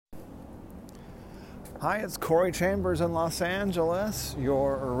Hi, it's Corey Chambers in Los Angeles,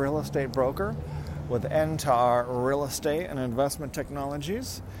 your real estate broker with NTAR Real Estate and Investment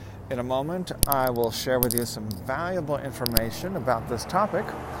Technologies. In a moment, I will share with you some valuable information about this topic.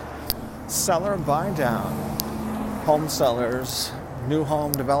 Seller buy down. Home sellers, new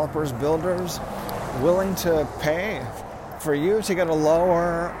home developers, builders, willing to pay for you to get a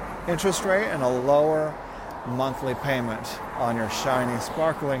lower interest rate and a lower monthly payment on your shiny,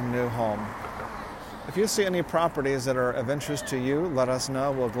 sparkling new home. If you see any properties that are of interest to you, let us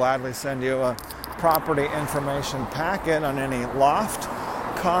know. We'll gladly send you a property information packet on any loft,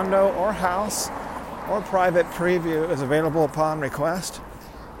 condo, or house, or private preview is available upon request.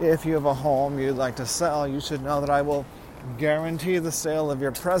 If you have a home you'd like to sell, you should know that I will guarantee the sale of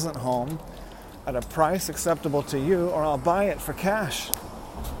your present home at a price acceptable to you, or I'll buy it for cash.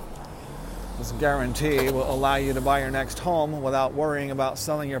 This guarantee will allow you to buy your next home without worrying about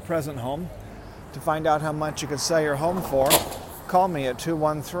selling your present home. To find out how much you could sell your home for, call me at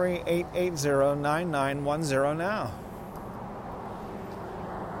 213-880-9910 now.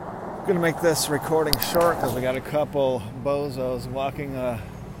 I'm going to make this recording short because we got a couple bozos walking a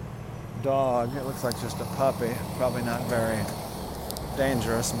dog. It looks like just a puppy, probably not very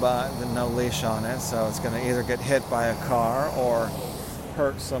dangerous, but no leash on it, so it's going to either get hit by a car or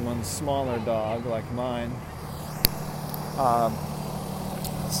hurt someone's smaller dog like mine.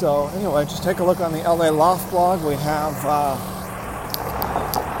 So anyway, just take a look on the LA Loft blog. We have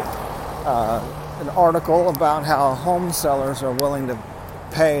an article about how home sellers are willing to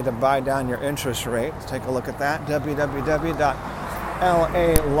pay to buy down your interest rate. Take a look at that,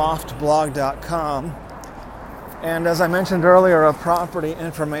 www.laloftblog.com. And as I mentioned earlier, a property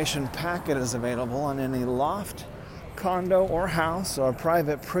information packet is available on any loft, condo, or house, or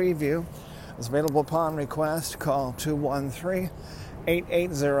private preview. It's available upon request. Call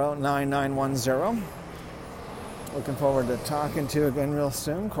 213-880-9910. Looking forward to talking to you again real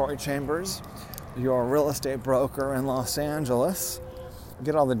soon. Corey Chambers, your real estate broker in Los Angeles.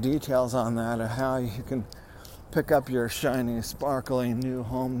 Get all the details on that of how you can pick up your shiny, sparkling new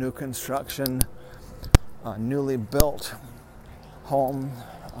home, new construction, newly built home,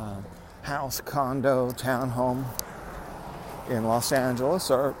 house, condo, townhome in Los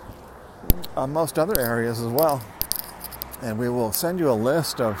Angeles or most other areas as well. And we will send you a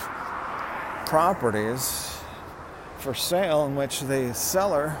list of properties for sale in which the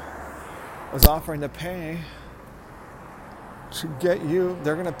seller is offering to pay to get you,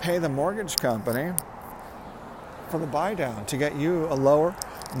 they're going to pay the mortgage company for the buy down to get you a lower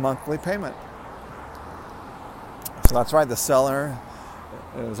monthly payment. So that's right, the seller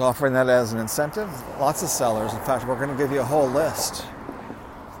is offering that as an incentive. Lots of sellers. In fact, we're going to give you a whole list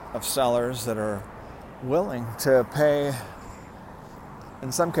of sellers that are willing to pay,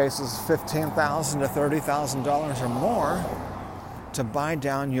 in some cases, $15,000 to $30,000 or more to buy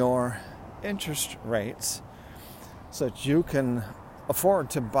down your interest rates so that you can afford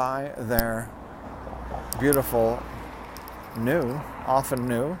to buy their beautiful, new, often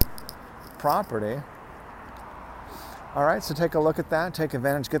new property. All right, so take a look at that, take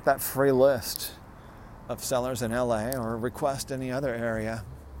advantage, get that free list of sellers in LA or request any other area.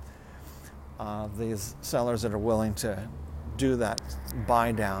 These sellers that are willing to do that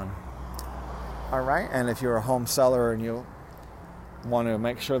buy down. All right, and if you're a home seller and you want to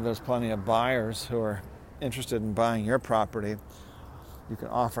make sure there's plenty of buyers who are interested in buying your property, you can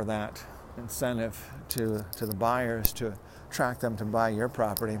offer that incentive to the buyers to attract them to buy your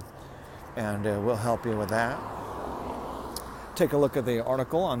property, and we'll help you with that. Take a look at the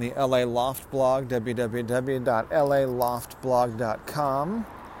article on the LA Loft blog, www.laloftblog.com.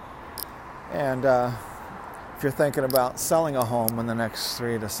 And if you're thinking about selling a home in the next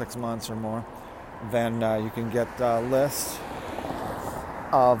 3 to 6 months or more, then you can get a list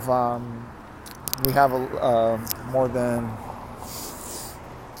of, we have more than,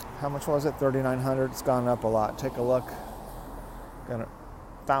 how much was it? 3,900. It's gone up a lot. Take a look. Got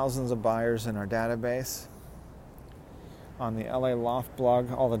thousands of buyers in our database. On the LA Loft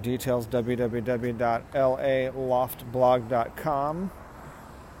blog, all the details, www.laloftblog.com.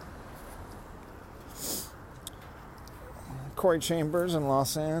 Corey Chambers in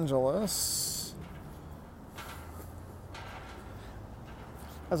Los Angeles.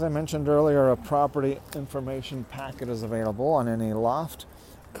 As I mentioned earlier, a property information packet is available on any loft,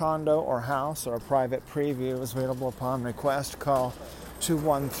 condo, or house, or a private preview is available upon request. Call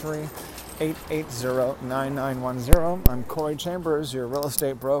 213-880-9910. I'm Corey Chambers, your real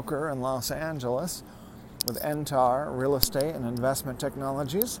estate broker in Los Angeles with NTAR Real Estate and Investment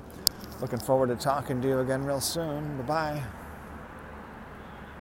Technologies. Looking forward to talking to you again real soon. Bye-bye.